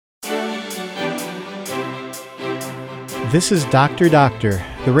This is Dr. Doctor,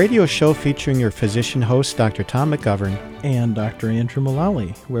 the radio show featuring your physician host, Dr. Tom McGovern. And Dr. Andrew Mullally,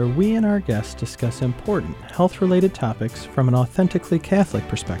 where we and our guests discuss important health-related topics from an authentically Catholic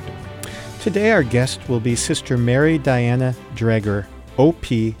perspective. Today our guest will be Sister Mary Diana Dreger, OP,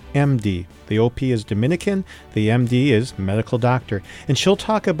 MD. The OP is Dominican, the MD is medical doctor, and she'll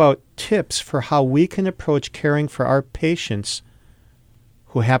talk about tips for how we can approach caring for our patients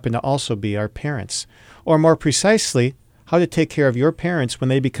who happen to also be our parents, or more precisely, how to take care of your parents when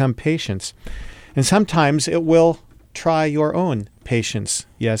they become patients. And sometimes it will try your own patience.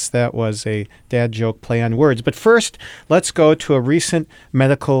 Yes, that was a dad joke play on words. But first, let's go to a recent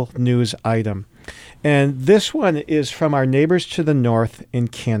medical news item. And this one is from our neighbors to the north in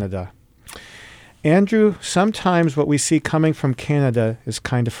Canada. Andrew, sometimes what we see coming from Canada is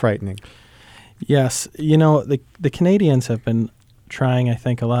kind of frightening. Yes, you know, the Canadians have been trying, I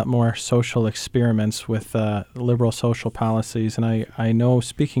think, a lot more social experiments with liberal social policies. And I know,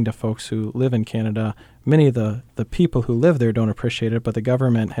 speaking to folks who live in Canada, many of the people who live there don't appreciate it, but the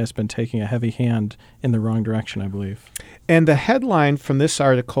government has been taking a heavy hand in the wrong direction, I believe. And the headline from this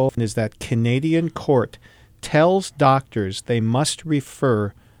article is that Canadian court tells doctors they must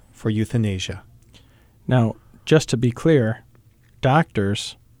refer for euthanasia. Now, just to be clear,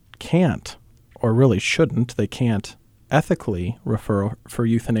 doctors can't, or really shouldn't, they can't ethically refer for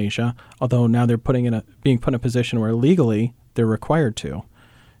euthanasia, although now they're being put in a position where legally they're required to.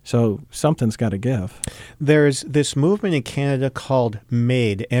 So something's got to give. There's this movement in Canada called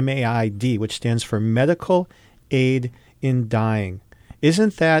MAID, M-A-I-D, which stands for Medical Aid in Dying.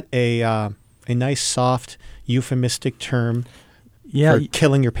 Isn't that a nice, soft, euphemistic term for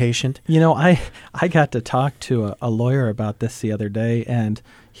killing your patient? You know, I got to talk to a lawyer about this the other day, and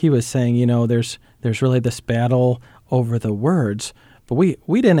he was saying, you know, there's really this battle over the words, but we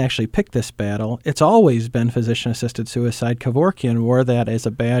didn't actually pick this battle. It's always been physician-assisted suicide. Kevorkian wore that as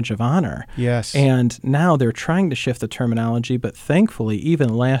a badge of honor. Yes. And now they're trying to shift the terminology, but thankfully,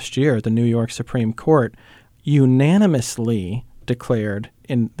 even last year, the New York Supreme Court unanimously declared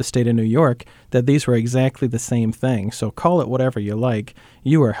in the state of New York that these were exactly the same thing. So call it whatever you like.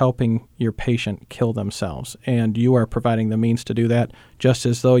 You are helping your patient kill themselves, and you are providing the means to do that, just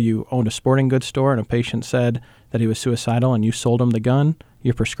as though you owned a sporting goods store and a patient said that he was suicidal and you sold him the gun.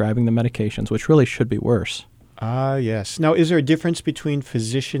 You're prescribing the medications, which really should be worse. Ah, yes. Now, is there a difference between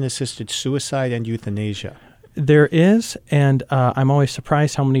physician-assisted suicide and euthanasia? There is, and I'm always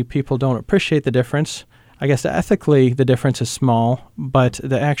surprised how many people don't appreciate the difference. I guess ethically the difference is small, but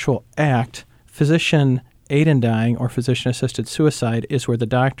the actual act, physician aid in dying or physician-assisted suicide, is where the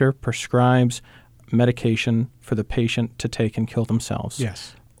doctor prescribes medication for the patient to take and kill themselves.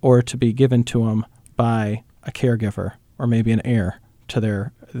 Yes. Or to be given to them by a caregiver or maybe an heir to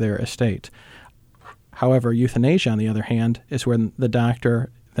their estate. However, euthanasia, on the other hand, is when the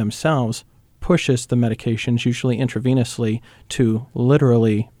doctor themselves pushes the medications, usually intravenously, to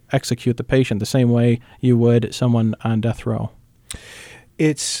literally execute the patient the same way you would someone on death row.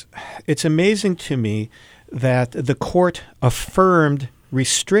 It's amazing to me that the court affirmed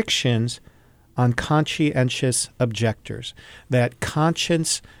restrictions on conscientious objectors, that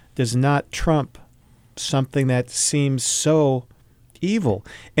conscience does not trump something that seems so evil.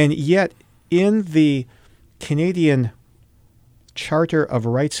 And yet in the Canadian Charter of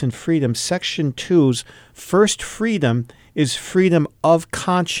Rights and Freedom, Section 2's first freedom is freedom of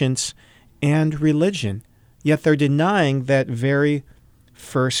conscience and religion. Yet they're denying that very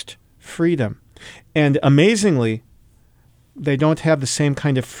first freedom. And amazingly, they don't have the same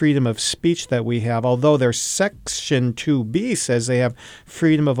kind of freedom of speech that we have, although their Section 2B says they have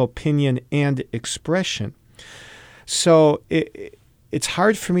freedom of opinion and expression. So it's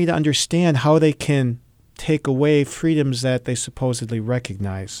hard for me to understand how they can take away freedoms that they supposedly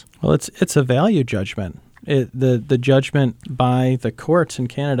recognize. Well, it's a value judgment. The judgment by the courts in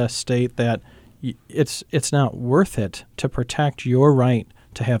Canada state that it's not worth it to protect your right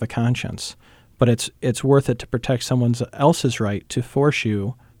to have a conscience, but it's worth it to protect someone else's right to force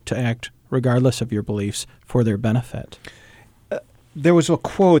you to act regardless of your beliefs for their benefit. There was a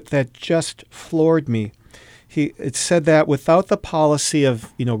quote that just floored me. It said that without the policy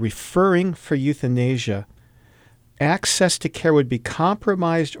of, referring for euthanasia, access to care would be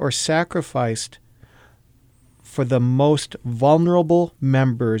compromised or sacrificed for the most vulnerable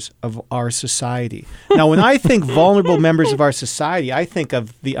members of our society. Now, when I think vulnerable members of our society, I think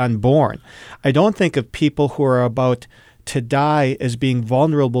of the unborn. I don't think of people who are about to die as being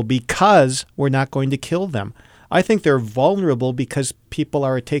vulnerable because we're not going to kill them. I think they're vulnerable because people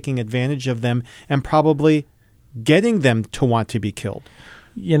are taking advantage of them and probably getting them to want to be killed.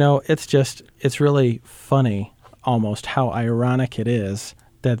 It's really funny. almost how ironic it is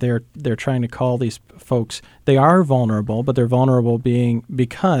that they're trying to call these folks, they are vulnerable, but they're vulnerable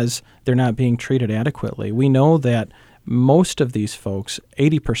because they're not being treated adequately. We know that most of these folks,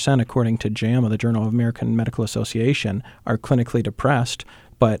 80% according to JAMA, the Journal of American Medical Association, are clinically depressed,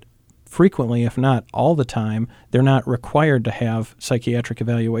 but frequently, if not all the time, they're not required to have psychiatric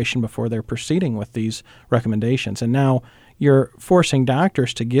evaluation before they're proceeding with these recommendations. And now you're forcing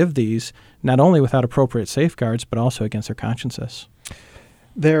doctors to give these not only without appropriate safeguards, but also against their consciences.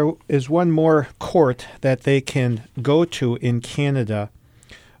 There is one more court that they can go to in Canada,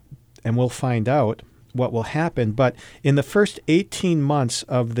 and we'll find out what will happen. But in the first 18 months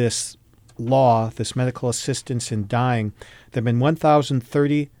of this law, this medical assistance in dying, there have been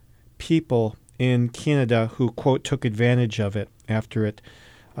 1,030 people in Canada who, quote, took advantage of it after it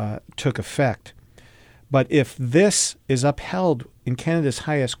took effect. But if this is upheld in Canada's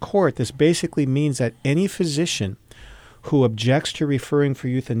highest court, this basically means that any physician who objects to referring for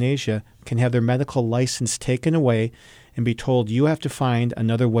euthanasia can have their medical license taken away and be told you have to find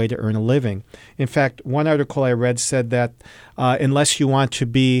another way to earn a living. In fact, one article I read said that unless you want to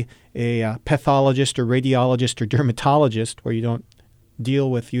be a pathologist or radiologist or dermatologist where you don't deal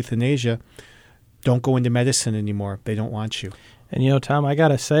with euthanasia, don't go into medicine anymore. They don't want you. And, Tom, I got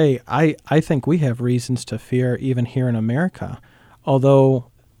to say, I think we have reasons to fear even here in America. Although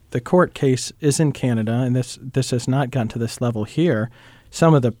the court case is in Canada, and this has not gotten to this level here,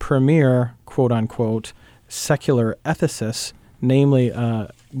 some of the premier, quote-unquote, secular ethicists, namely a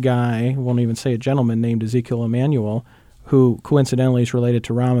guy, won't even say a gentleman, named Ezekiel Emanuel, who coincidentally is related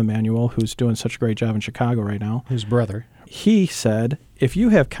to Rahm Emanuel, who's doing such a great job in Chicago right now. His brother. He said, if you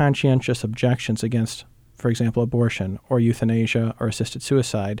have conscientious objections against, for example, abortion or euthanasia or assisted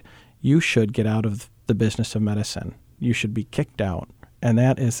suicide, you should get out of the business of medicine. You should be kicked out. And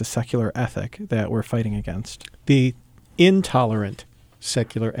that is the secular ethic that we're fighting against. The intolerant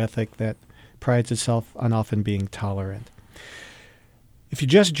secular ethic that prides itself on often being tolerant. If you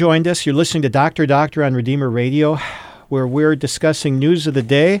just joined us, you're listening to Dr. Doctor on Redeemer Radio, where we're discussing news of the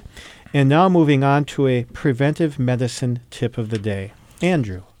day, and now moving on to a preventive medicine tip of the day.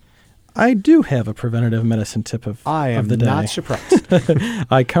 Andrew. I do have a preventative medicine tip of the day. I am not surprised.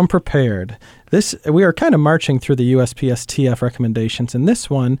 I come prepared. We are kind of marching through the USPSTF recommendations, and this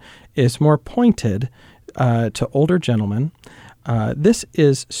one is more pointed to older gentlemen. This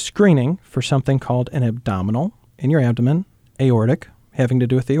is screening for something called an abdominal in your abdomen, aortic, having to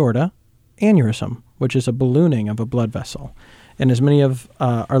do with the aorta, aneurysm, which is a ballooning of a blood vessel. And as many of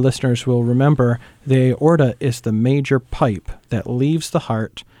our listeners will remember, the aorta is the major pipe that leaves the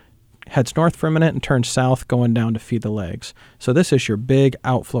heart, heads north for a minute, and turns south going down to feed the legs. So this is your big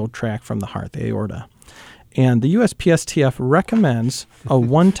outflow tract from the heart, the aorta. And the USPSTF recommends a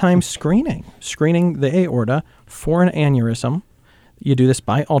one-time screening the aorta for an aneurysm. You do this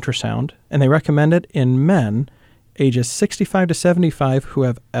by ultrasound, and they recommend it in men ages 65 to 75 who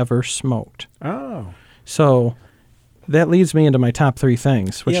have ever smoked. Oh. So that leads me into my top three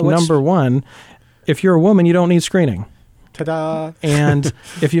things, which number one, if you're a woman, you don't need screening. Ta-da! And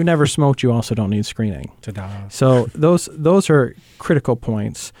if you've never smoked, you also don't need screening. Ta-da! So those are critical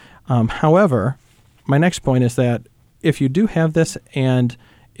points. However, my next point is that if you do have this and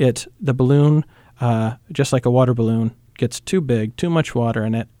the balloon, just like a water balloon, gets too big, too much water,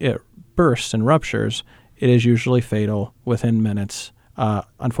 and it bursts and ruptures, it is usually fatal within minutes.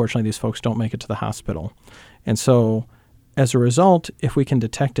 Unfortunately, these folks don't make it to the hospital. And so as a result, if we can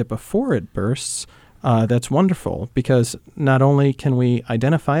detect it before it bursts, that's wonderful, because not only can we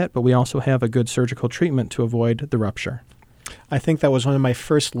identify it, but we also have a good surgical treatment to avoid the rupture. I think that was one of my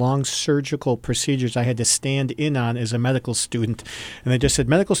first long surgical procedures I had to stand in on as a medical student. And they just said,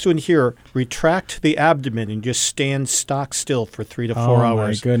 medical student here, retract the abdomen and just stand stock still for 3 to 4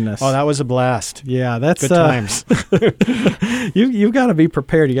 hours. Oh, my goodness. Oh, that was a blast. Yeah, that's good times. You've got to be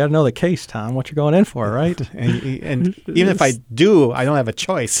prepared. You got to know the case, Tom, what you're going in for, right? and even if I do, I don't have a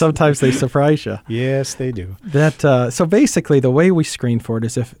choice. Sometimes they surprise you. Yes, they do. So basically, the way we screen for it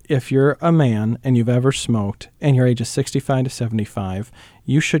is if you're a man and you've ever smoked and your age is 65 to 75,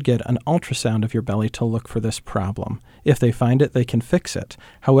 you should get an ultrasound of your belly to look for this problem. If they find it, they can fix it.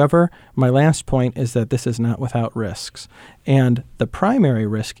 However, my last point is that this is not without risks. And the primary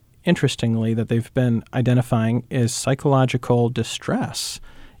risk, interestingly, that they've been identifying is psychological distress.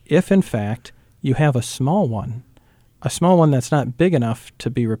 If, in fact, you have a small one that's not big enough to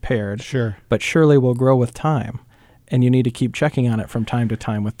be repaired, sure, but surely will grow with time. And you need to keep checking on it from time to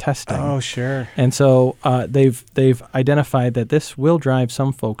time with testing. Oh, sure. And so they've identified that this will drive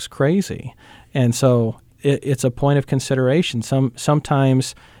some folks crazy. And so it's a point of consideration.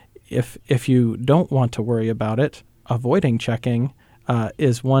 Sometimes if you don't want to worry about it, avoiding checking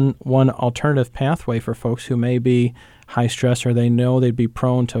is one alternative pathway for folks who may be high stress or they know they'd be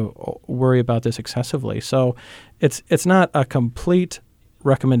prone to worry about this excessively. So it's not a complete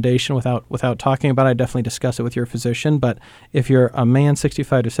recommendation without talking about it. I definitely discuss it with your physician. But if you're a man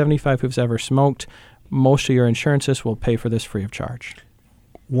 65 to 75 who's ever smoked, most of your insurances will pay for this free of charge.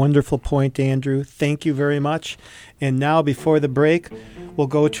 Wonderful point, Andrew. Thank you very much. And now, before the break, we'll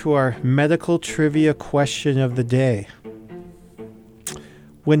go to our medical trivia question of the day.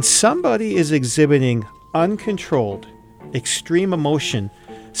 When somebody is exhibiting uncontrolled, extreme emotion,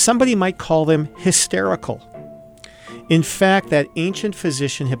 somebody might call them hysterical. In fact, that ancient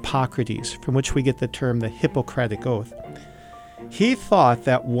physician Hippocrates, from which we get the term the Hippocratic Oath, he thought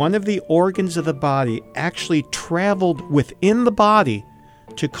that one of the organs of the body actually traveled within the body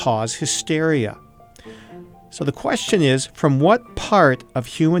to cause hysteria. So the question is, from what part of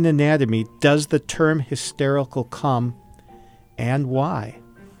human anatomy does the term hysterical come, and why?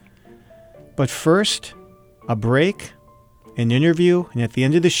 But first, a break, an interview, and at the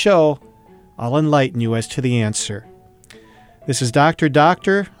end of the show, I'll enlighten you as to the answer. This is Dr.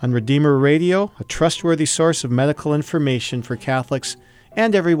 Doctor on Redeemer Radio, a trustworthy source of medical information for Catholics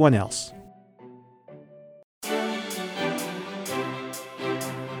and everyone else.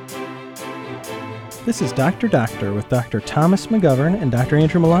 This is Dr. Doctor with Dr. Thomas McGovern and Dr.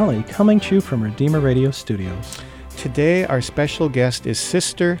 Andrew Mullally coming to you from Redeemer Radio Studios. Today, our special guest is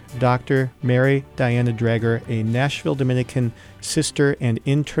Sister Dr. Mary Diana Drager, a Nashville Dominican sister and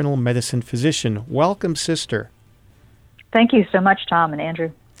internal medicine physician. Welcome, Sister. Thank you so much, Tom and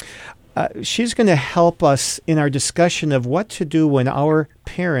Andrew. She's going to help us in our discussion of what to do when our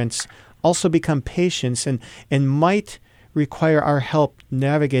parents also become patients and might require our help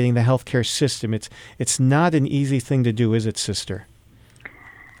navigating the healthcare system. It's not an easy thing to do, is it, Sister?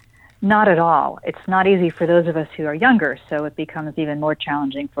 Not at all. It's not easy for those of us who are younger, so it becomes even more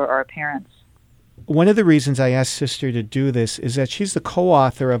challenging for our parents. One of the reasons I asked Sister to do this is that she's the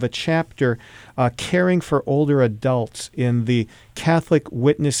co-author of a chapter, Caring for Older Adults, in the Catholic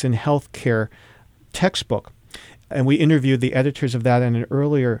Witness in Healthcare textbook. And we interviewed the editors of that in an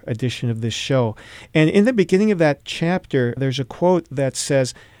earlier edition of this show. And in the beginning of that chapter, there's a quote that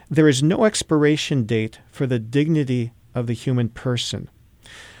says, "There is no expiration date for the dignity of the human person."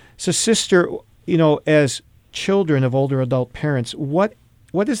 So, Sister, as children of older adult parents, what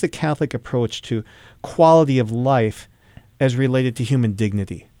is the Catholic approach to quality of life as related to human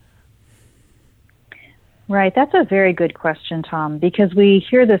dignity? Right. That's a very good question, Tom, because we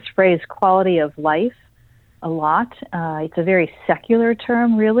hear this phrase quality of life a lot. It's a very secular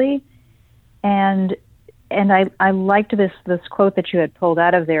term, really. And I liked this quote that you had pulled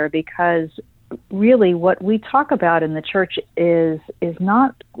out of there, because really what we talk about in the church is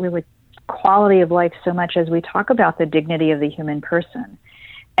not really quality of life so much as we talk about the dignity of the human person.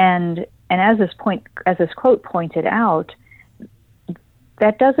 And as this quote pointed out,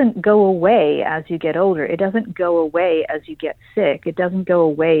 that doesn't go away as you get older. It doesn't go away as you get sick. It doesn't go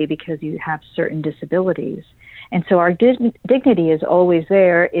away because you have certain disabilities. And so our dignity is always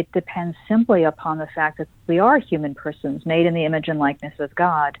there. It depends simply upon the fact that we are human persons made in the image and likeness of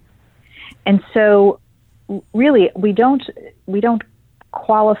God. And so really we don't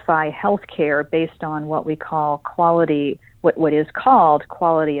qualify healthcare based on what we call quality, what is called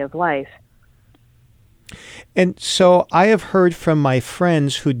quality of life. And so I have heard from my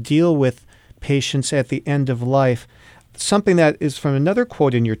friends who deal with patients at the end of life something that is from another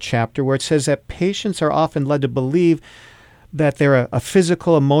quote in your chapter, where it says that patients are often led to believe that they're a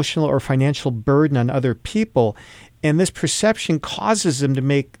physical, emotional, or financial burden on other people, and this perception causes them to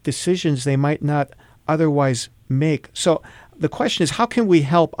make decisions they might not otherwise make. So the question is, how can we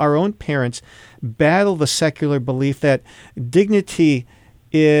help our own parents battle the secular belief that dignity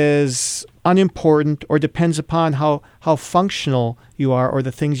is unimportant or depends upon how functional you are or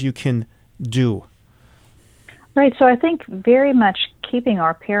the things you can do? Right. So I think very much keeping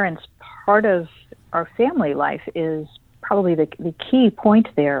our parents part of our family life is probably the key point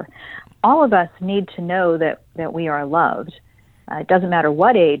there. All of us need to know that we are loved. It doesn't matter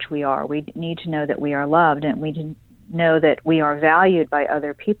what age we are. We need to know that we are loved, and we need to know that we are valued by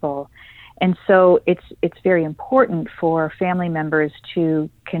other people. And so it's very important for family members to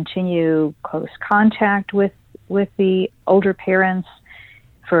continue close contact with the older parents,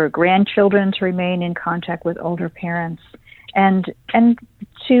 for grandchildren to remain in contact with older parents, and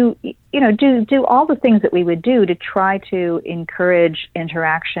to do all the things that we would do to try to encourage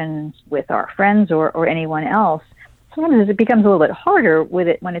interactions with our friends or anyone else. Sometimes it becomes a little bit harder with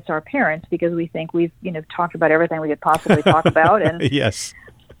it when it's our parents, because we think we've talked about everything we could possibly talk about, and yes.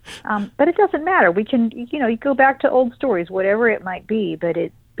 But it doesn't matter. We can, you go back to old stories, whatever it might be. But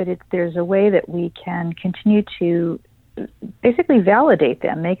there's a way that we can continue to basically validate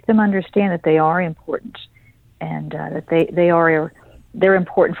them, make them understand that they are important, and that they're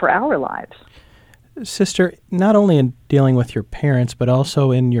important for our lives. Sister, not only in dealing with your parents, but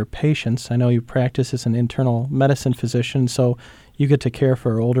also in your patients. I know you practice as an internal medicine physician, so you get to care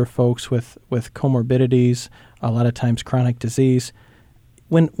for older folks with comorbidities, a lot of times chronic disease.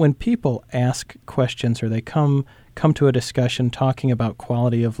 When people ask questions or they come to a discussion talking about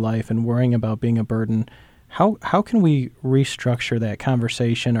quality of life and worrying about being a burden, how can we restructure that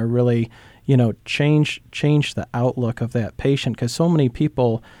conversation or really, change the outlook of that patient? Because so many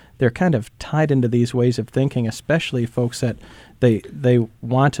people, they're kind of tied into these ways of thinking, especially folks that they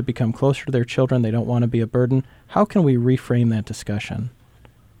want to become closer to their children. They don't want to be a burden. How can we reframe that discussion?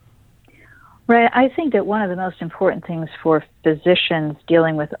 Right. I think that one of the most important things for physicians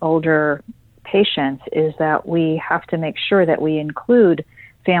dealing with older patients is that we have to make sure that we include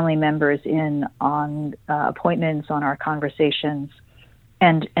family members on appointments, on our conversations,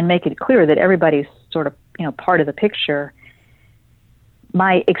 and make it clear that everybody's sort of part of the picture.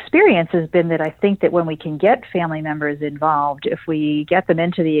 My experience has been that I think that when we can get family members involved, if we get them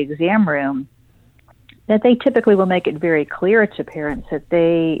into the exam room, that they typically will make it very clear to parents that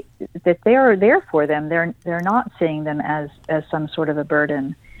they are there for them. They're not seeing them as some sort of a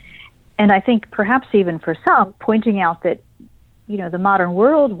burden. And I think perhaps even for some, pointing out that the modern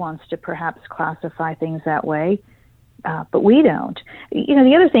world wants to perhaps classify things that way, but we don't.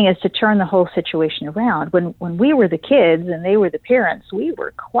 The other thing is to turn the whole situation around. When we were the kids and they were the parents, we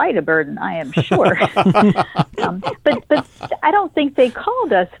were quite a burden, I am sure. But I don't think they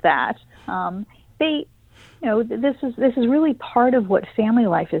called us that. This is really part of what family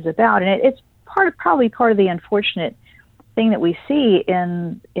life is about, and it's probably part of the unfortunate thing that we see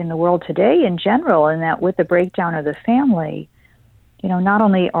in the world today in general, and that with the breakdown of the family, not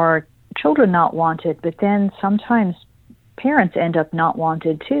only are children not wanted, but then sometimes parents end up not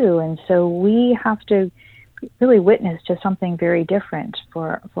wanted too, and so we have to really witness to something very different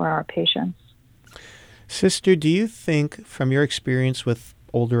for our patients. Sister, do you think, from your experience with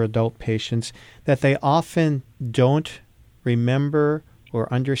older adult patients, that they often don't remember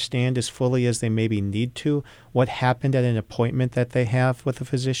or understand as fully as they maybe need to what happened at an appointment that they have with a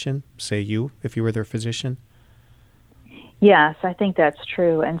physician, say you, if you were their physician? Yes, I think that's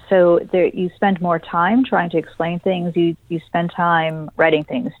true. And so you spend more time trying to explain things. You spend time writing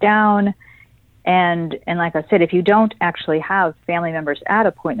things down. And like I said, if you don't actually have family members at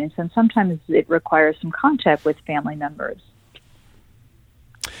appointments, then sometimes it requires some contact with family members.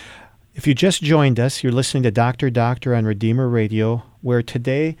 If you just joined us, you're listening to Doctor on Redeemer Radio, where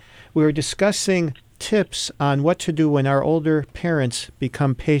today we're discussing tips on what to do when our older parents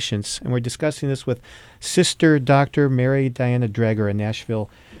become patients. And we're discussing this with Sister Dr. Mary Diana Dreger, a Nashville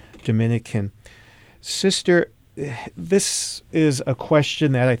Dominican. Sister, this is a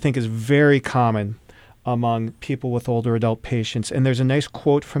question that I think is very common among people with older adult patients. And there's a nice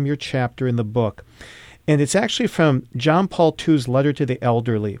quote from your chapter in the book. And it's actually from John Paul II's Letter to the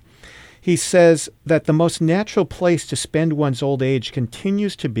Elderly. He says that the most natural place to spend one's old age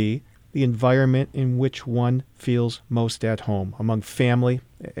continues to be the environment in which one feels most at home, among family,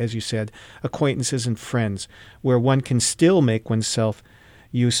 as you said, acquaintances and friends, where one can still make oneself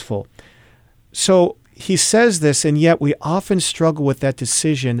useful. So he says this, and yet we often struggle with that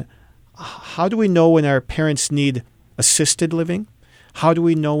decision. How do we know when our parents need assisted living? How do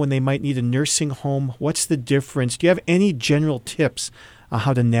we know when they might need a nursing home? What's the difference? Do you have any general tips on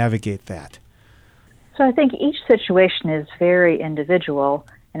how to navigate that? So I think each situation is very individual,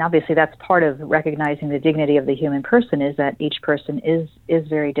 and obviously that's part of recognizing the dignity of the human person, is that each person is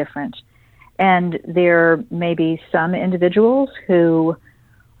very different. And there may be some individuals who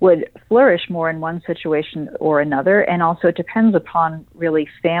would flourish more in one situation or another, and also it depends upon really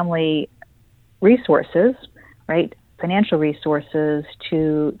family resources, right? Financial resources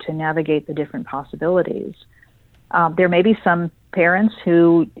to navigate the different possibilities. There may be some parents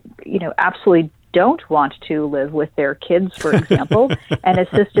who, absolutely don't want to live with their kids, for example, and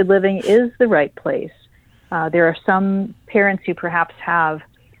assisted living is the right place. There are some parents who perhaps have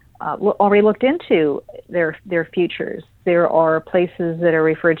already looked into their futures. There are places that are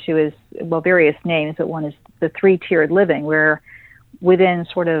referred to as, various names, but one is the 3-tiered living, where within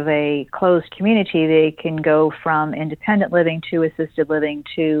sort of a closed community, they can go from independent living to assisted living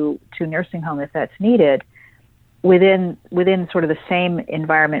to nursing home if that's needed, within sort of the same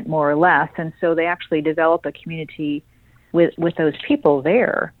environment, more or less. And so they actually develop a community with those people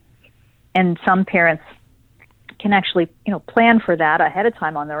there. And some parents can actually, plan for that ahead of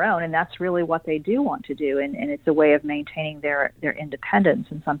time on their own, and that's really what they do want to do, and it's a way of maintaining their independence,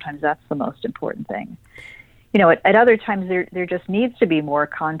 and sometimes that's the most important thing. At other times there just needs to be more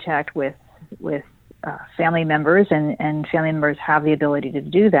contact with family members, and family members have the ability to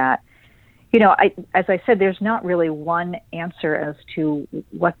do that. As I said, there's not really one answer as to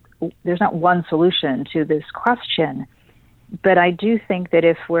there's not one solution to this question. But I do think that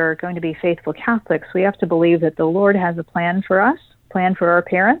if we're going to be faithful Catholics, we have to believe that the Lord has a plan for us, plan for our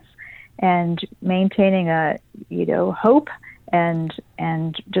parents, and maintaining a, hope and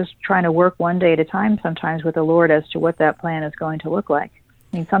just trying to work one day at a time sometimes with the Lord as to what that plan is going to look like.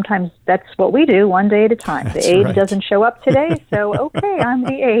 I mean, sometimes that's what we do, one day at a time. That's the aid right. doesn't show up today, so okay, I'm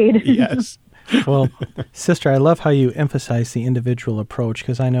the aid. Yes. Well, Sister, I love how you emphasize the individual approach,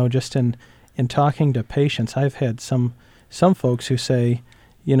 because I know just in talking to patients, I've had some folks who say,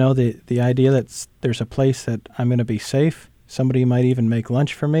 the idea that there's a place that I'm going to be safe, somebody might even make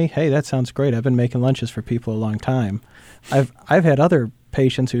lunch for me. Hey, that sounds great. I've been making lunches for people a long time. I've had other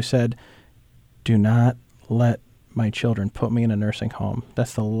patients who said, do not let my children put me in a nursing home.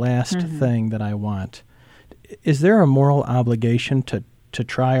 That's the last thing that I want. Is there a moral obligation to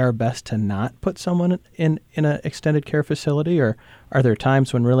try our best to not put someone in an extended care facility, or are there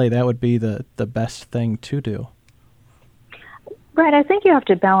times when really that would be the best thing to do? Right. I think you have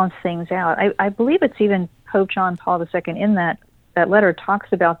to balance things out. I believe it's even Pope John Paul II in that letter talks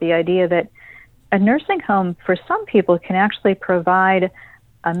about the idea that a nursing home for some people can actually provide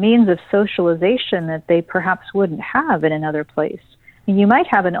a means of socialization that they perhaps wouldn't have in another place. And you might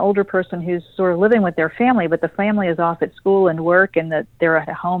have an older person who's sort of living with their family, but the family is off at school and work, and that they're at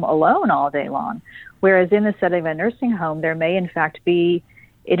home alone all day long. Whereas in the setting of a nursing home, there may in fact be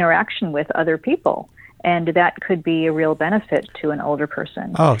interaction with other people. And that could be a real benefit to an older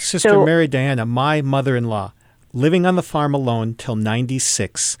person. Oh, Sister Mary Diana, my mother-in-law, living on the farm alone till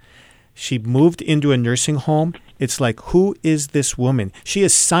 96. She moved into a nursing home. It's like, who is this woman? She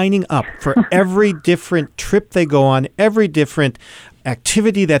is signing up for every different trip they go on, every different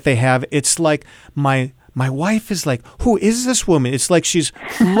activity that they have. It's like my wife is like, who is this woman? It's like she's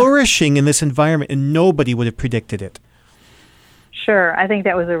flourishing in this environment, and nobody would have predicted it. Sure, I think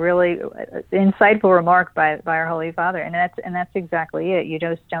that was a really insightful remark by our Holy Father, and that's exactly it. You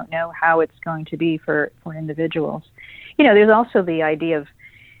just don't know how it's going to be for individuals. There's also the idea of,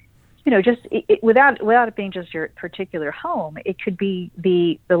 just without it being just your particular home, it could be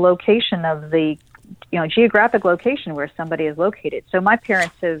the location of the geographic location where somebody is located. So my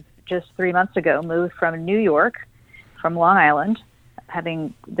parents have just 3 months ago moved from New York, from Long Island,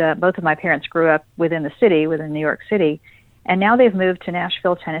 both of my parents grew up within New York City. And now they've moved to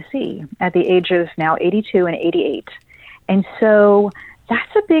Nashville, Tennessee at the age of now 82 and 88. And so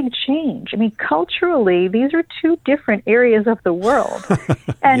that's a big change. I mean, culturally, these are two different areas of the world.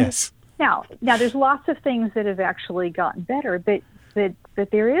 And yes. Now there's lots of things that have actually gotten better, but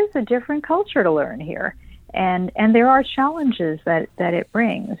there is a different culture to learn here. And there are challenges that it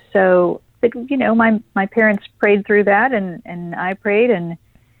brings. So, but, my parents prayed through that, and I prayed, and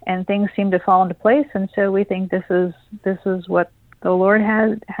things seem to fall into place, and so we think this is what the Lord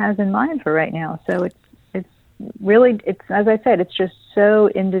has in mind for right now. So it's really, as I said, it's just so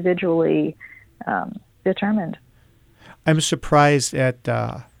individually determined. I'm surprised at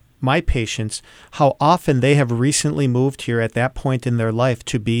my patients how often they have recently moved here at that point in their life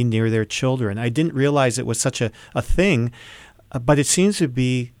to be near their children. I didn't realize it was such a thing, but it seems to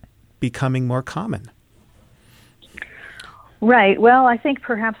be becoming more common. Right. Well, I think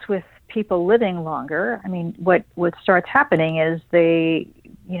perhaps with people living longer, I mean, what starts happening is they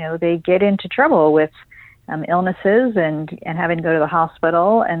get into trouble with illnesses and having to go to the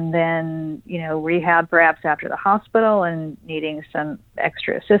hospital, and then, rehab perhaps after the hospital and needing some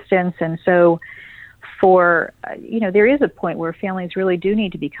extra assistance. And so there is a point where families really do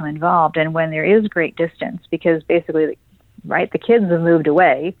need to become involved. And when there is great distance, because basically, right, the kids have moved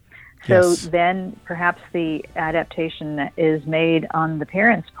away. So yes. Then perhaps the adaptation is made on the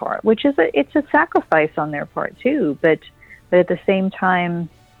parents' part, which is it's a sacrifice on their part too. But at the same time,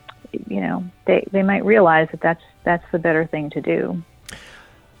 they might realize that that's the better thing to do.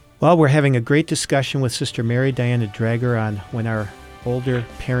 Well, we're having a great discussion with Sister Mary Diana Drager on when our older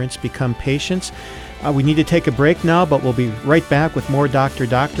parents become patients. We need to take a break now, but we'll be right back with more Dr.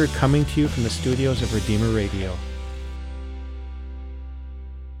 Doctor coming to you from the studios of Redeemer Radio.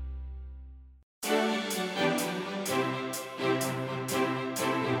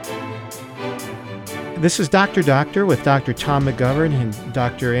 This is Dr. Doctor with Dr. Tom McGovern and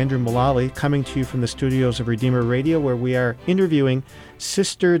Dr. Andrew Mullally coming to you from the studios of Redeemer Radio, where we are interviewing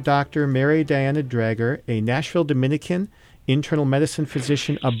Sister Dr. Mary Diana Drager, a Nashville Dominican internal medicine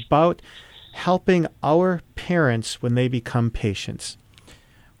physician, about helping our parents when they become patients.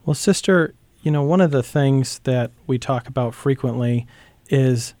 Well, Sister, one of the things that we talk about frequently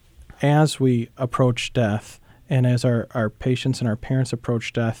is as we approach death and as our patients and our parents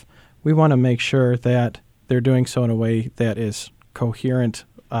approach death, we want to make sure that they're doing so in a way that is coherent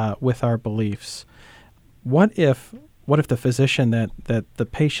with our beliefs. What if the physician that the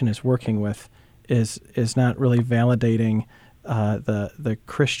patient is working with is not really validating the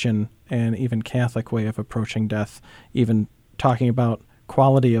Christian and even Catholic way of approaching death? Even talking about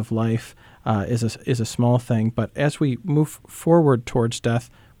quality of life is a small thing, but as we move forward towards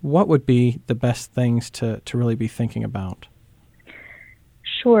death, what would be the best things to really be thinking about?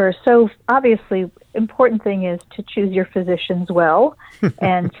 Sure. So obviously, important thing is to choose your physicians well,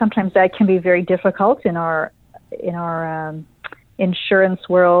 and sometimes that can be very difficult in our insurance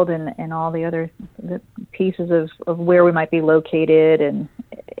world and all the pieces of where we might be located and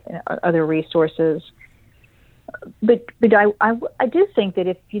other resources. But I do think that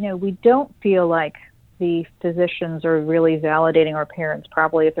if we don't feel like the physicians are really validating our parents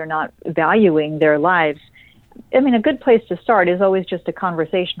properly, if they're not valuing their lives, a good place to start is always just a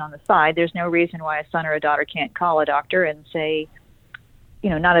conversation on the side. There's no reason why a son or a daughter can't call a doctor and say,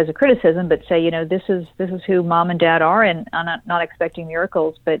 not as a criticism, but say, this is who mom and dad are, and I'm not expecting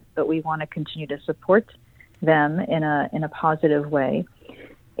miracles, but we want to continue to support them in a positive way.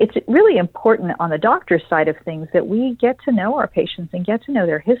 It's really important on the doctor's side of things that we get to know our patients and get to know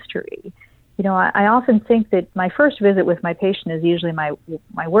their history. I often think that my first visit with my patient is usually my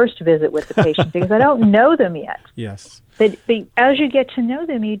worst visit with the patient because I don't know them yet. Yes. But as you get to know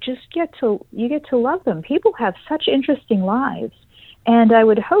them, you get to love them. People have such interesting lives, and I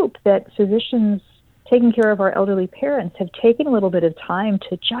would hope that physicians taking care of our elderly parents have taken a little bit of time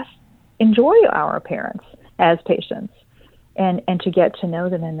to just enjoy our parents as patients and to get to know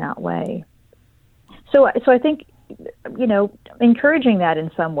them in that way. So I think encouraging that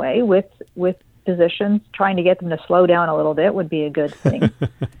in some way with physicians, trying to get them to slow down a little bit would be a good thing.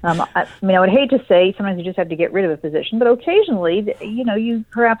 I would hate to say sometimes you just have to get rid of a physician, but occasionally, you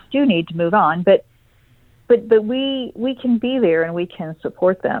perhaps do need to move on. But we can be there and we can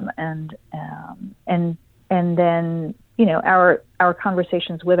support them, and then our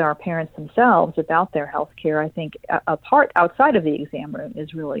conversations with our parents themselves about their health care, I think a part outside of the exam room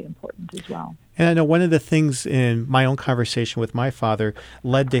is really important as well. And I know one of the things in my own conversation with my father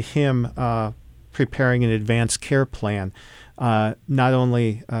led to him preparing an advanced care plan, not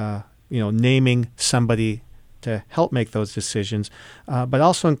only naming somebody to help make those decisions, but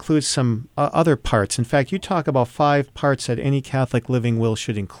also includes some other parts. In fact, you talk about 5 parts that any Catholic living will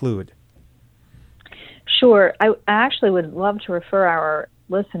should include. Sure. I actually would love to refer our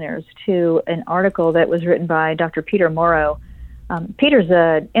listeners to an article that was written by Dr. Peter Morrow. Peter's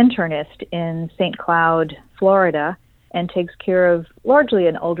an internist in St. Cloud, Florida, and takes care of largely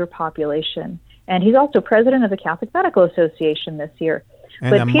an older population. And he's also president of the Catholic Medical Association this year.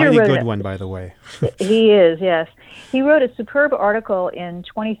 And a mighty good one, by the way. He is, yes. He wrote a superb article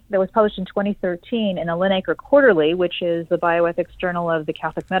that was published in 2013 in the Linacre Quarterly, which is the bioethics journal of the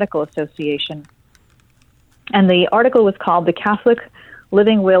Catholic Medical Association. And the article was called "The Catholic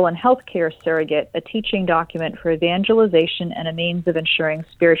Living Will and Healthcare Surrogate, a Teaching Document for Evangelization and a Means of Ensuring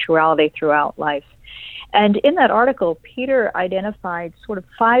Spirituality Throughout Life." And in that article, Peter identified sort of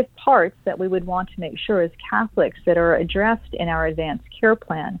 5 parts that we would want to make sure as Catholics that are addressed in our advanced care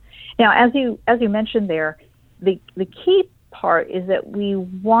plan. Now, as you mentioned there, the key part is that we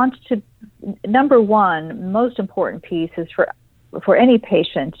want to, number one, most important piece is for any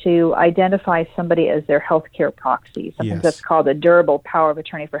patient to identify somebody as their healthcare proxy. Sometimes that's called a durable power of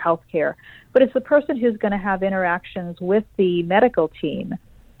attorney for healthcare. But it's the person who's going to have interactions with the medical team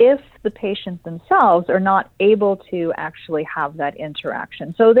if the patient themselves are not able to actually have that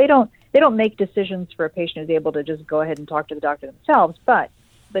interaction. So they don't make decisions for a patient who's able to just go ahead and talk to the doctor themselves, but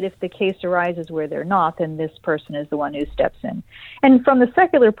if the case arises where they're not, then this person is the one who steps in. And from the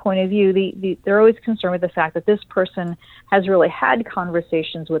secular point of view, they're always concerned with the fact that this person has really had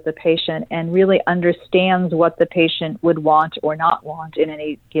conversations with the patient and really understands what the patient would want or not want in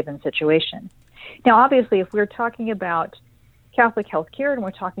any given situation. Now, obviously, if we're talking about Catholic health care and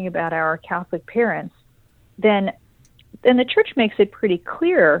we're talking about our Catholic parents, then the Church makes it pretty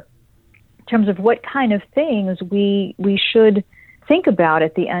clear in terms of what kind of things we should think about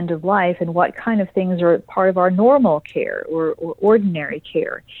at the end of life and what kind of things are part of our normal care or ordinary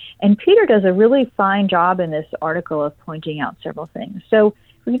care. And Peter does a really fine job in this article of pointing out several things. So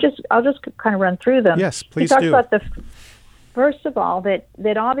I'll just kind of run through them. Yes, please do. He talks about first of all,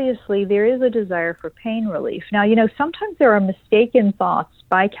 that obviously there is a desire for pain relief. Now, sometimes there are mistaken thoughts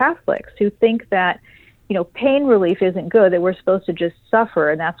by Catholics who think that, pain relief isn't good, that we're supposed to just suffer,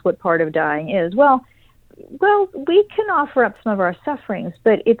 and that's what part of dying is. Well, we can offer up some of our sufferings,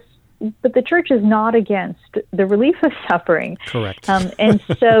 but the Church is not against the relief of suffering. Correct. And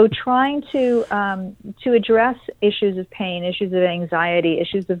so trying to address issues of pain, issues of anxiety,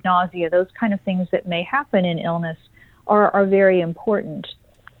 issues of nausea, those kind of things that may happen in illness are very important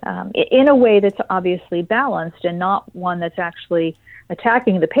in a way that's obviously balanced and not one that's actually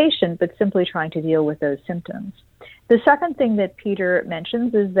attacking the patient, but simply trying to deal with those symptoms. The second thing that Peter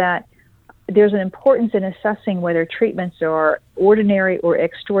mentions is that there's an importance in assessing whether treatments are ordinary or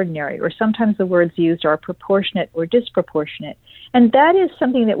extraordinary, or sometimes the words used are proportionate or disproportionate. And that is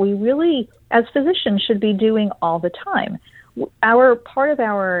something that we really, as physicians, should be doing all the time. Part of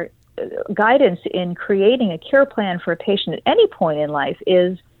our guidance in creating a care plan for a patient at any point in life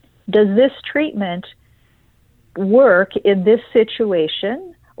is, does this treatment work in this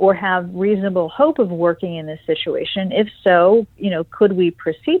situation or have reasonable hope of working in this situation? If so, could we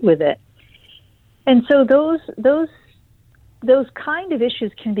proceed with it? And so those kind of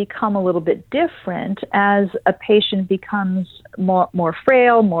issues can become a little bit different as a patient becomes more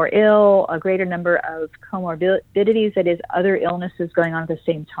frail, more ill, a greater number of comorbidities, that is, other illnesses going on at the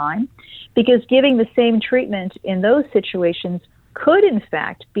same time, because giving the same treatment in those situations could, in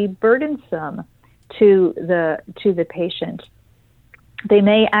fact, be burdensome to the patient. They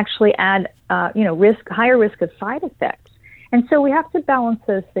may actually add, higher risk of side effects. And so we have to balance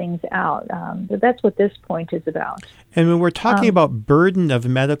those things out. But that's what this point is about. And when we're talking about burden of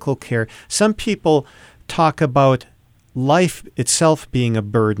medical care, some people talk about life itself being a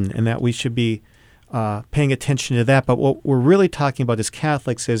burden and that we should be paying attention to that. But what we're really talking about as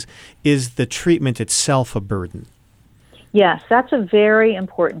Catholics is the treatment itself a burden. Yes, that's a very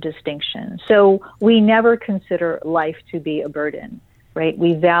important distinction. So we never consider life to be a burden, right?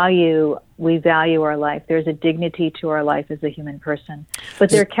 We value our life. There's a dignity to our life as a human person. But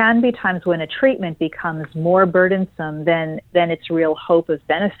there can be times when a treatment becomes more burdensome than its real hope of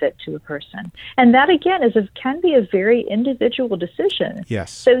benefit to a person. And that, again, can be a very individual decision.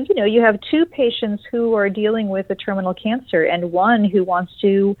 Yes. So, you have two patients who are dealing with a terminal cancer and one who wants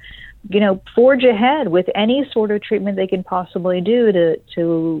to forge ahead with any sort of treatment they can possibly do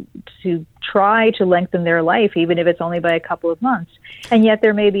to try to lengthen their life, even if it's only by a couple of months. And yet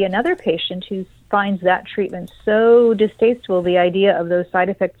there may be another patient who finds that treatment so distasteful, the idea of those side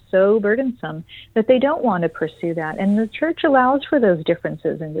effects so burdensome, that they don't want to pursue that. And the Church allows for those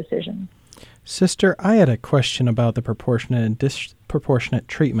differences in decisions. Sister, I had a question about the proportionate and disproportionate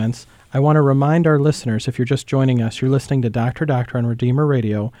treatments. I want to remind our listeners, if you're just joining us, you're listening to Dr. Doctor on Redeemer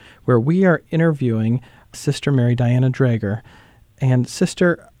Radio, where we are interviewing Sister Mary Diana Drager. And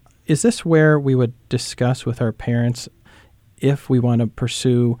Sister, is this where we would discuss with our parents if we want to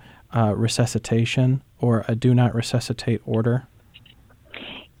pursue resuscitation or a do not resuscitate order?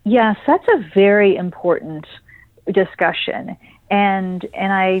 Yes, that's a very important discussion. And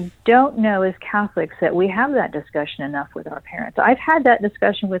I don't know as Catholics that we have that discussion enough with our parents. I've had that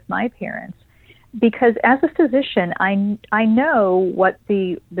discussion with my parents because as a physician, I know what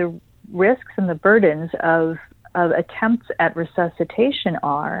the risks and the burdens of attempts at resuscitation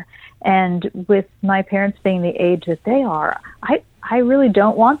are. And with my parents being the age that they are, I really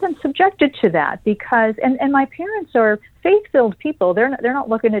don't want them subjected to that because, and my parents are faith-filled people. They're not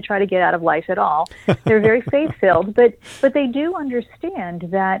looking to try to get out of life at all. They're very faith-filled, but they do understand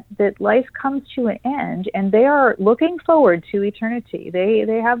that life comes to an end, and they are looking forward to eternity.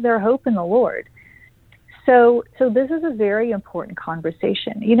 They have their hope in the Lord. So this is a very important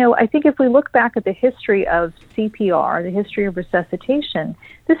conversation. I think if we look back at the history of CPR, the history of resuscitation,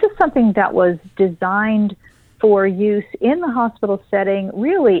 this is something that was designed for use in the hospital setting,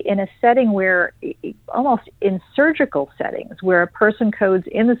 really in a setting where, almost in surgical settings, where a person codes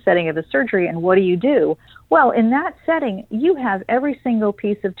in the setting of a surgery, and what do you do? Well, in that setting, you have every single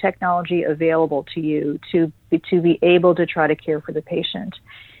piece of technology available to you to be able to try to care for the patient.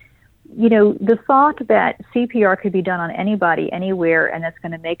 The thought that CPR could be done on anybody, anywhere, and that's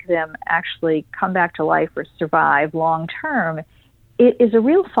going to make them actually come back to life or survive long term, it is a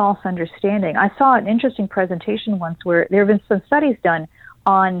real false understanding. I saw an interesting presentation once where there have been some studies done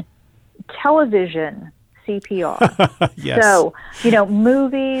on television CPR. Yes. So,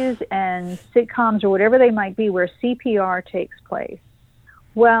 movies and sitcoms or whatever they might be where CPR takes place.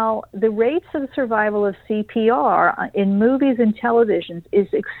 Well, the rates of survival of CPR in movies and televisions is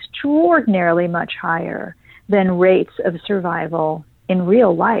extraordinarily much higher than rates of survival in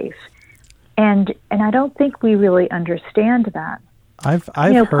real life. And I don't think we really understand that. I've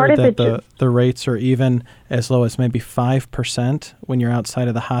heard that the rates are even as low as maybe 5% when you're outside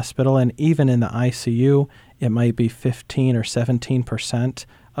of the hospital, and even in the ICU, it might be 15 or 17%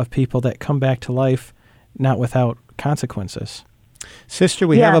 of people that come back to life not without consequences. Sister,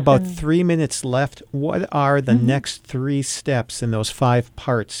 we have about 3 minutes left. What are the next 3 steps in those 5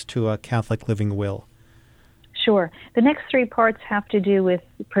 parts to a Catholic living will? Sure. The next 3 parts have to do with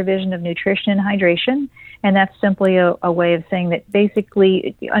provision of nutrition and hydration, and that's simply a way of saying that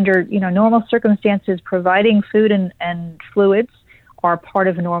basically under normal circumstances, providing food and fluids are part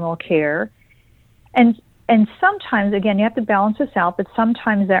of normal care. And sometimes, again, you have to balance this out, but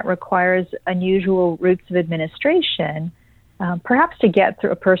sometimes that requires unusual routes of administration, perhaps to get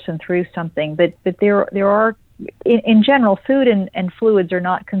a person through something. But there are, in general, food and fluids are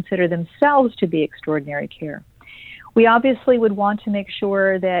not considered themselves to be extraordinary care. We obviously would want to make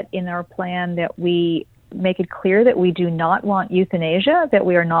sure that in our plan that we make it clear that we do not want euthanasia, that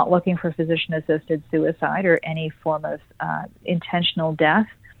we are not looking for physician-assisted suicide or any form of intentional death.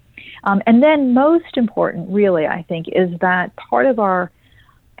 And then most important, really, I think, is that part of our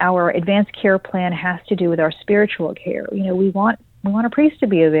advanced care plan has to do with our spiritual care. We want a priest to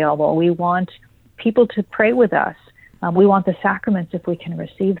be available. We want people to pray with us. We want the sacraments if we can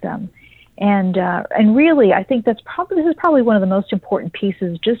receive them. And really, I think this is probably one of the most important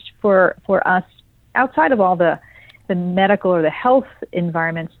pieces just for us outside of all the medical or the health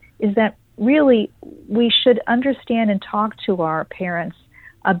environments, is that really we should understand and talk to our parents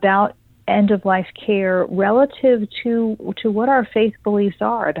about end-of-life care relative to what our faith beliefs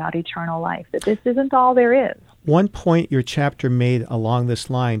are about eternal life, that this isn't all there is. One point your chapter made along this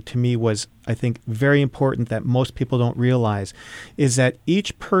line to me was, I think, very important that most people don't realize, is that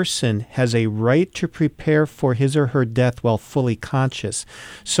each person has a right to prepare for his or her death while fully conscious.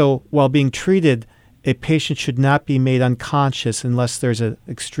 So while being treated, a patient should not be made unconscious unless there's an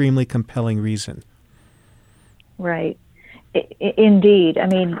extremely compelling reason. Right. Indeed. I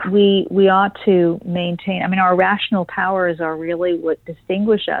mean, we ought to maintain, our rational powers are really what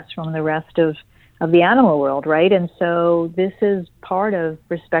distinguish us from the rest of the animal world, right? And so this is part of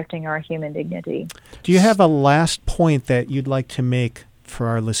respecting our human dignity. Do you have a last point that you'd like to make for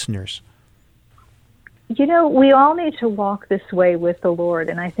our listeners? We all need to walk this way with the Lord,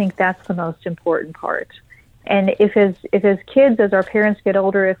 and I think that's the most important part. And if as kids, as our parents get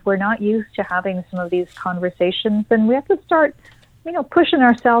older, if we're not used to having some of these conversations, then we have to start, pushing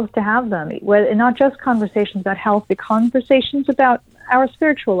ourselves to have them. Not just conversations about health, but conversations about our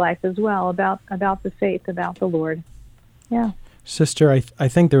spiritual life as well, about the faith, about the Lord. Yeah. Sister, I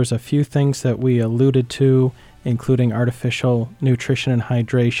think there's a few things that we alluded to, including artificial nutrition and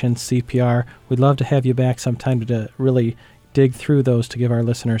hydration, CPR. We'd love to have you back sometime to really dig through those to give our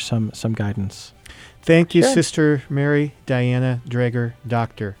listeners some guidance. Thank you, sure. Sister Mary Diana Dreger,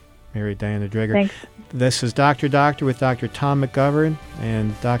 Dr. Mary Diana Dreger. Thanks. This is Dr. with Dr. Tom McGovern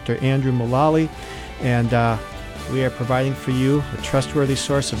and Dr. Andrew Mullally, and we are providing for you a trustworthy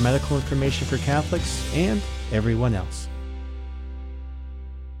source of medical information for Catholics and everyone else.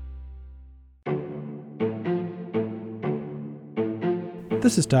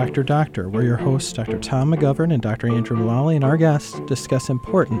 This is Dr. where your hosts, Dr. Tom McGovern and Dr. Andrew Mullally, and our guests discuss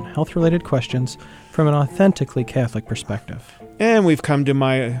important health-related questions from an authentically Catholic perspective. And we've come to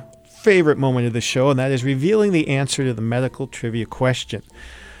my favorite moment of the show, and that is revealing the answer to the medical trivia question.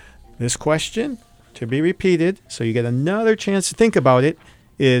 This question, to be repeated, so you get another chance to think about it,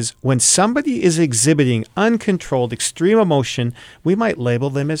 is when somebody is exhibiting uncontrolled extreme emotion, we might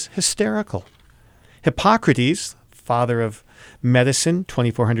label them as hysterical. Hippocrates, father of medicine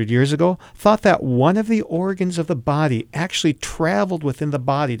 2,400 years ago, thought that one of the organs of the body actually traveled within the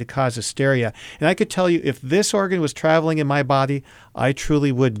body to cause hysteria. And I could tell you, if this organ was traveling in my body, I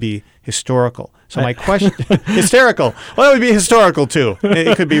truly would be hysterical. So my question, hysterical. Well, that would be historical too.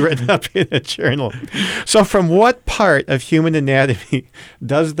 It could be written up in a journal. So from what part of human anatomy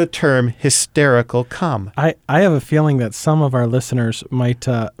does the term hysterical come? I have a feeling that some of our listeners might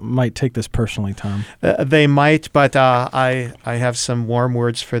take this personally, Tom. They might, but I have some warm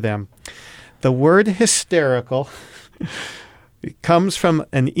words for them. The word hysterical comes from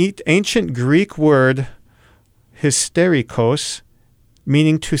an ancient Greek word, hysterikos,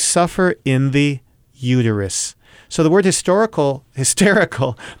 meaning to suffer in the uterus. So the word hysterical,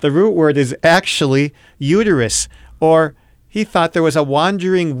 the root word is actually uterus, or he thought there was a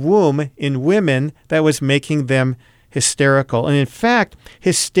wandering womb in women that was making them hysterical. And in fact,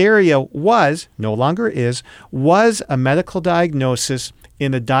 hysteria no longer is, a medical diagnosis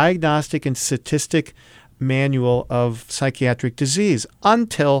in the Diagnostic and Statistic Manual of Psychiatric Disease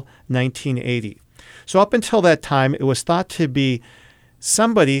until 1980. So up until that time, it was thought to be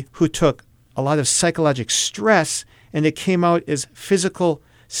somebody who took a lot of psychological stress, and it came out as physical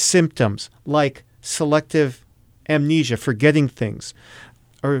symptoms like selective amnesia, forgetting things,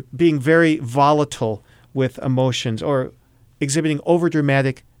 or being very volatile with emotions, or exhibiting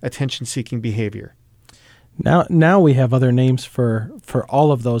overdramatic attention-seeking behavior. Now we have other names for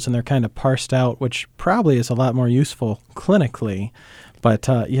all of those, and they're kind of parsed out, which probably is a lot more useful clinically. But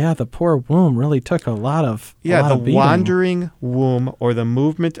the poor womb really took a lot of beating. Wandering womb, or the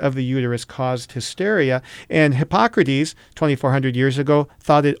movement of the uterus, caused hysteria. And Hippocrates, 2,400 years ago,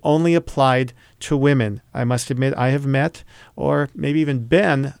 thought it only applied to women. I must admit, I have met, or maybe even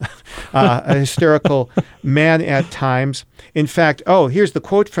been, a hysterical man at times. In fact, here's the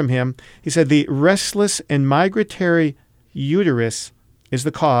quote from him. He said, "The restless and migratory uterus is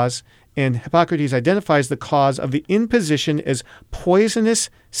the cause." And Hippocrates identifies the cause of the imposition as poisonous,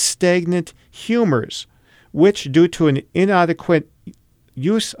 stagnant humors, which, due to an inadequate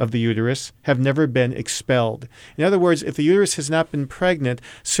use of the uterus, have never been expelled. In other words, if the uterus has not been pregnant,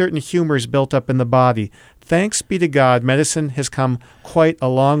 certain humors built up in the body. Thanks be to God, medicine has come quite a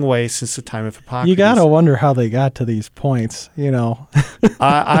long way since the time of Hippocrates. You got to wonder how they got to these points,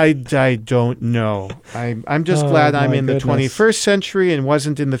 I don't know. I'm just glad I'm in the 21st century and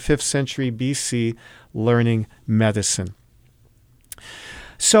wasn't in the 5th century BC learning medicine.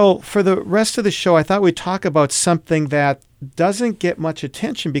 So for the rest of the show, I thought we'd talk about something that doesn't get much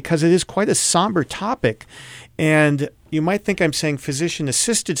attention because it is quite a somber topic. And you might think I'm saying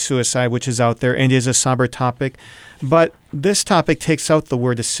physician-assisted suicide, which is out there and is a somber topic. But this topic takes out the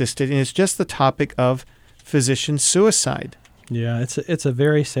word assisted, and it's just the topic of physician suicide. Yeah, it's a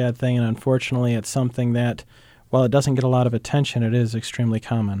very sad thing, and unfortunately it's something that, while it doesn't get a lot of attention, it is extremely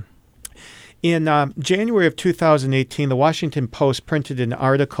common. In January of 2018, the Washington Post printed an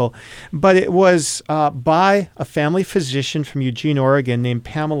article, but it was by a family physician from Eugene, Oregon, named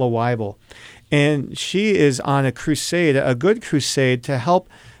Pamela Weibel. And she is on a crusade, a good crusade, to help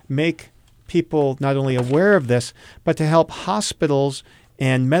make people not only aware of this, but to help hospitals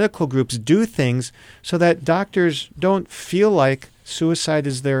and medical groups do things so that doctors don't feel like suicide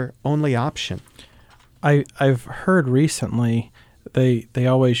is their only option. I've heard recently they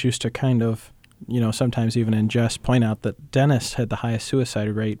always used to kind of, sometimes even in jest, point out that dentists had the highest suicide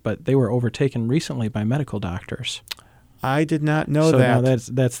rate, but they were overtaken recently by medical doctors. I did not know so that. So now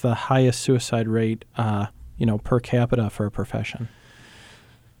that's the highest suicide rate, per capita for a profession.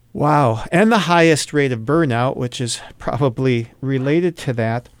 Wow. And the highest rate of burnout, which is probably related to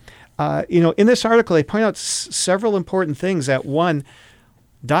that. In this article, they point out several important things. That one,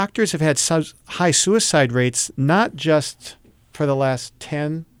 doctors have had high suicide rates, not just for the last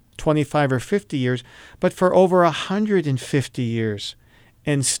 10, 25, or 50 years, but for over 150 years.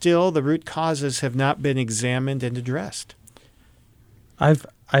 And still, the root causes have not been examined and addressed. I've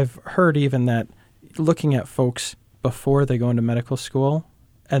heard even that looking at folks before they go into medical school,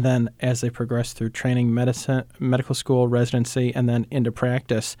 and then as they progress through training, medical school, residency, and then into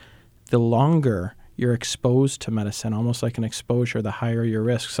practice, the longer you're exposed to medicine, almost like an exposure, the higher your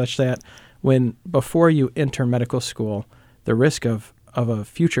risk, such that before you enter medical school, the risk of a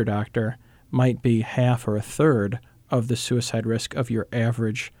future doctor might be half or a third of the suicide risk of your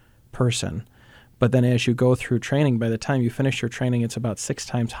average person. But then as you go through training, by the time you finish your training, it's about 6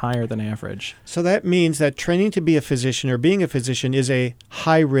 times higher than average. So that means that training to be a physician or being a physician is a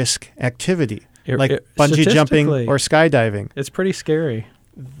high-risk activity, like bungee jumping or skydiving. It's pretty scary.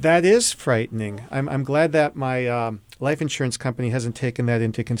 That is frightening. I'm glad that my life insurance company hasn't taken that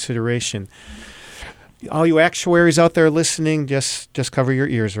into consideration. All you actuaries out there listening, just cover your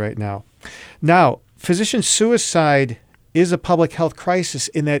ears right now. Now, physician suicide is a public health crisis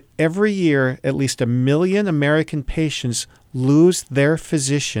in that every year at least 1 million American patients lose their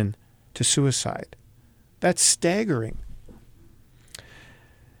physician to suicide. That's staggering.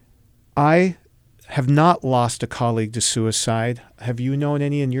 I have not lost a colleague to suicide. Have you known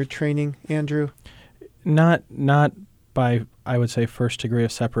any in your training, Andrew? Not by, I would say, first degree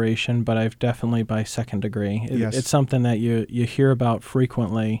of separation, but I've definitely by second degree. Yes. It's something that you hear about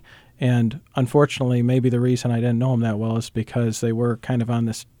frequently. And unfortunately, maybe the reason I didn't know them that well is because they were kind of on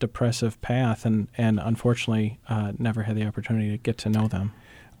this depressive path and unfortunately never had the opportunity to get to know them.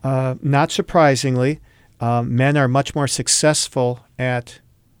 Not surprisingly, men are much more successful at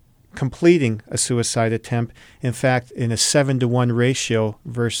completing a suicide attempt. In fact, in a 7-to-1 ratio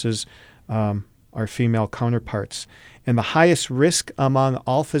versus our female counterparts. And the highest risk among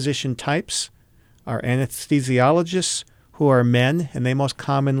all physician types are anesthesiologists, who are men, and they most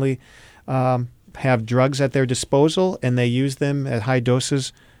commonly have drugs at their disposal, and they use them at high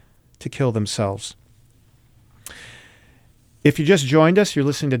doses to kill themselves. If you just joined us, you're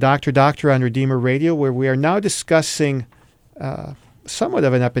listening to Dr. Doctor on Redeemer Radio, where we are now discussing somewhat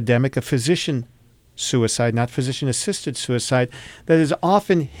of an epidemic of physician suicide, not physician-assisted suicide, that is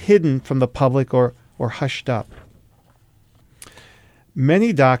often hidden from the public or hushed up.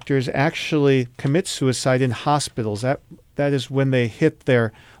 Many doctors actually commit suicide in hospitals. That is when they hit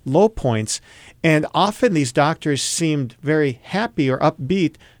their low points. And often these doctors seemed very happy or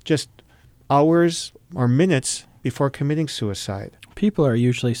upbeat just hours or minutes before committing suicide. People are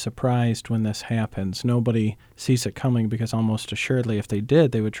usually surprised when this happens. Nobody sees it coming because almost assuredly if they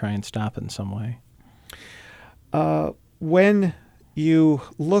did, they would try and stop it in some way. When you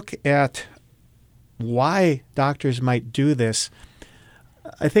look at why doctors might do this,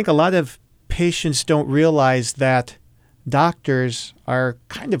 I think a lot of patients don't realize that doctors are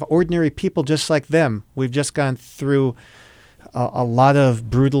kind of ordinary people just like them. We've just gone through a lot of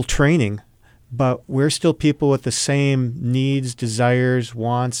brutal training, but we're still people with the same needs, desires,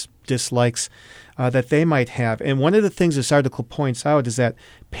 wants, dislikes that they might have. And one of the things this article points out is that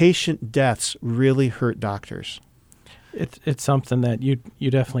patient deaths really hurt doctors. It's something that you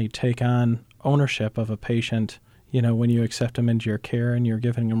definitely take on ownership of a patient, when you accept them into your care and you're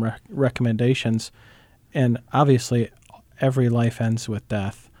giving them recommendations. And obviously, every life ends with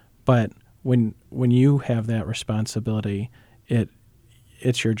death. But when you have that responsibility,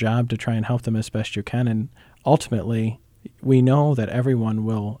 it's your job to try and help them as best you can. And ultimately, we know that everyone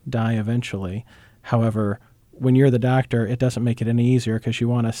will die eventually. However, when you're the doctor, it doesn't make it any easier because you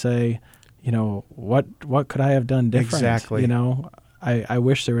want to say, what could I have done different? Exactly. I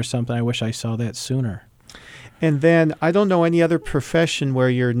wish there was something. I wish I saw that sooner. And then I don't know any other profession where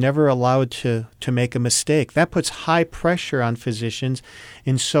you're never allowed to make a mistake. That puts high pressure on physicians.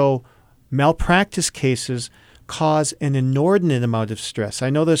 And so malpractice cases cause an inordinate amount of stress.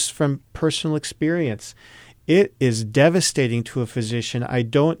 I know this from personal experience. It is devastating to a physician. I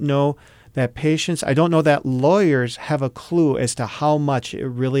don't know that patients, I don't know that lawyers have a clue as to how much it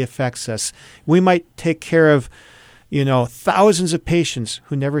really affects us. We might take care of thousands of patients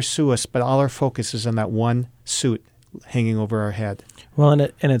who never sue us, but all our focus is on that one suit hanging over our head. Well,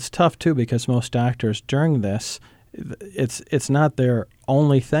 and it's tough too because most doctors during this, it's not their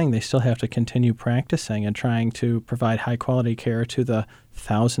only thing. They still have to continue practicing and trying to provide high quality care to the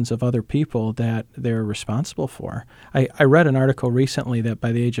thousands of other people that they're responsible for. I read an article recently that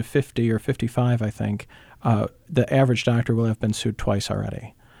by the age of 50 or 55, I think, the average doctor will have been sued twice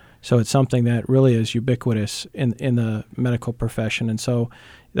already. So it's something that really is ubiquitous in the medical profession. And so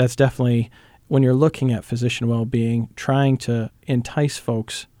that's definitely, when you're looking at physician well-being, trying to entice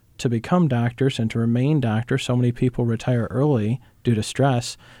folks to become doctors and to remain doctors. So many people retire early due to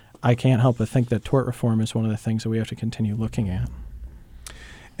stress. I can't help but think that tort reform is one of the things that we have to continue looking at.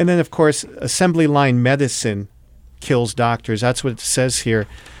 And then, of course, assembly line medicine kills doctors. That's what it says here.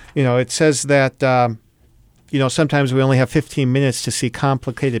 It says that sometimes we only have 15 minutes to see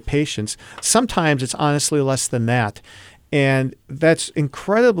complicated patients. Sometimes it's honestly less than that. And that's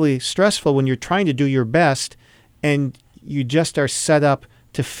incredibly stressful when you're trying to do your best and you just are set up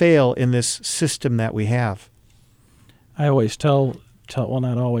to fail in this system that we have. I always tell well,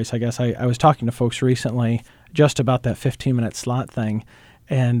 not always, I guess. I was talking to folks recently just about that 15-minute slot thing.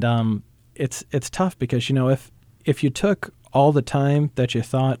 And it's tough because, if you took all the time that you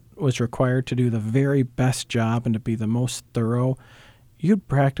thought was required to do the very best job and to be the most thorough, you'd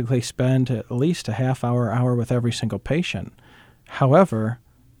practically spend at least a half hour with every single patient. However,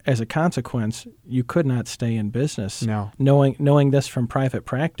 as a consequence, you could not stay in business. No. Knowing this from private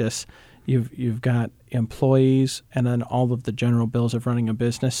practice, you've got employees and then all of the general bills of running a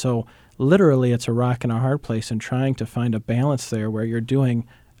business. So literally it's a rock and a hard place, and trying to find a balance there where you're doing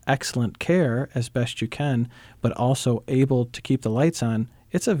excellent care as best you can, but also able to keep the lights on.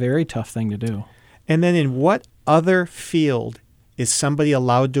 It's a very tough thing to do. And then in what other field is somebody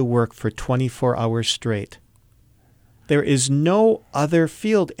allowed to work for 24 hours straight? There is no other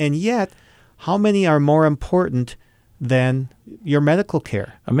field. And yet, how many are more important than your medical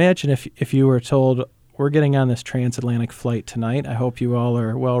care? Imagine if you were told, we're getting on this transatlantic flight tonight. I hope you all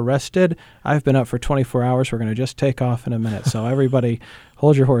are well rested. I've been up for 24 hours. We're going to just take off in a minute. So everybody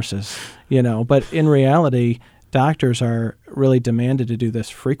hold your horses, But in reality, doctors are really demanded to do this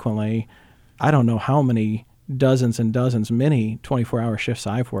frequently. I don't know how many dozens and dozens, many 24-hour shifts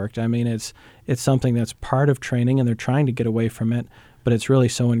I've worked. I mean, it's something that's part of training, and they're trying to get away from it, but it's really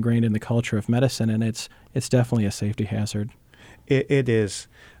so ingrained in the culture of medicine, and it's definitely a safety hazard. It is.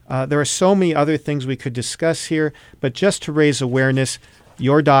 There are so many other things we could discuss here, but just to raise awareness,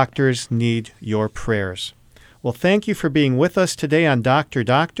 your doctors need your prayers. Well, thank you for being with us today on Dr.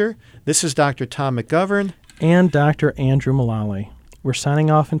 Doctor. This is Dr. Tom McGovern. And Dr. Andrew Mullally. We're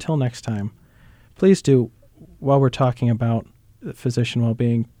signing off until next time. Please do, while we're talking about physician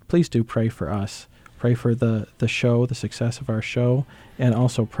well-being, please do pray for us. Pray for the show, the success of our show, and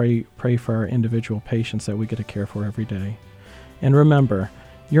also pray for our individual patients that we get to care for every day. And remember,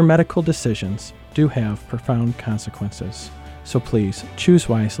 your medical decisions do have profound consequences. So please, choose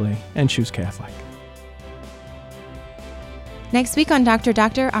wisely and choose Catholic. Next week on Dr.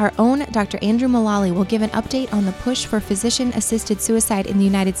 Doctor, our own Dr. Andrew Mullally will give an update on the push for physician-assisted suicide in the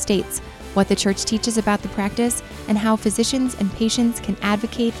United States, what the Church teaches about the practice, and how physicians and patients can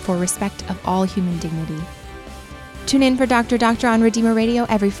advocate for respect of all human dignity. Tune in for Dr. Doctor on Redeemer Radio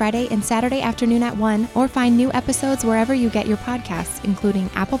every Friday and Saturday afternoon at 1, or find new episodes wherever you get your podcasts, including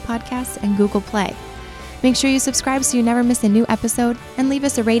Apple Podcasts and Google Play. Make sure you subscribe so you never miss a new episode, and leave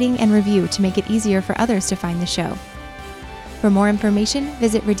us a rating and review to make it easier for others to find the show. For more information,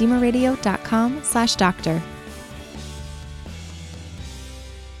 visit redeemerradio.com/doctor.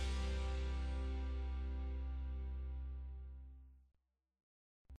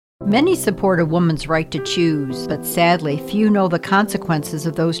 Many support a woman's right to choose, but sadly, few know the consequences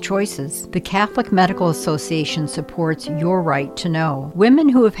of those choices. The Catholic Medical Association supports your right to know. Women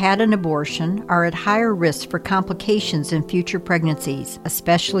who have had an abortion are at higher risk for complications in future pregnancies,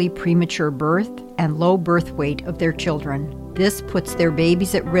 especially premature birth and low birth weight of their children. This puts their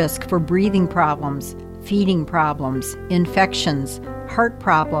babies at risk for breathing problems, feeding problems, infections, heart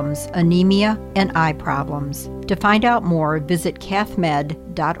problems, anemia, and eye problems. To find out more, visit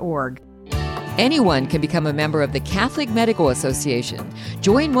cathmed.org. Anyone can become a member of the Catholic Medical Association.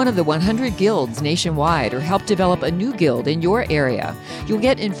 Join one of the 100 guilds nationwide or help develop a new guild in your area. You'll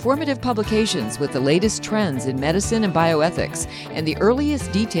get informative publications with the latest trends in medicine and bioethics and the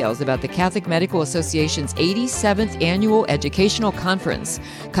earliest details about the Catholic Medical Association's 87th Annual Educational Conference,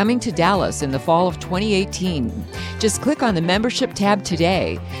 coming to Dallas in the fall of 2018. Just click on the membership tab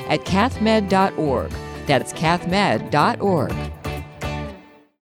today at cathmed.org. That's cathmed.org.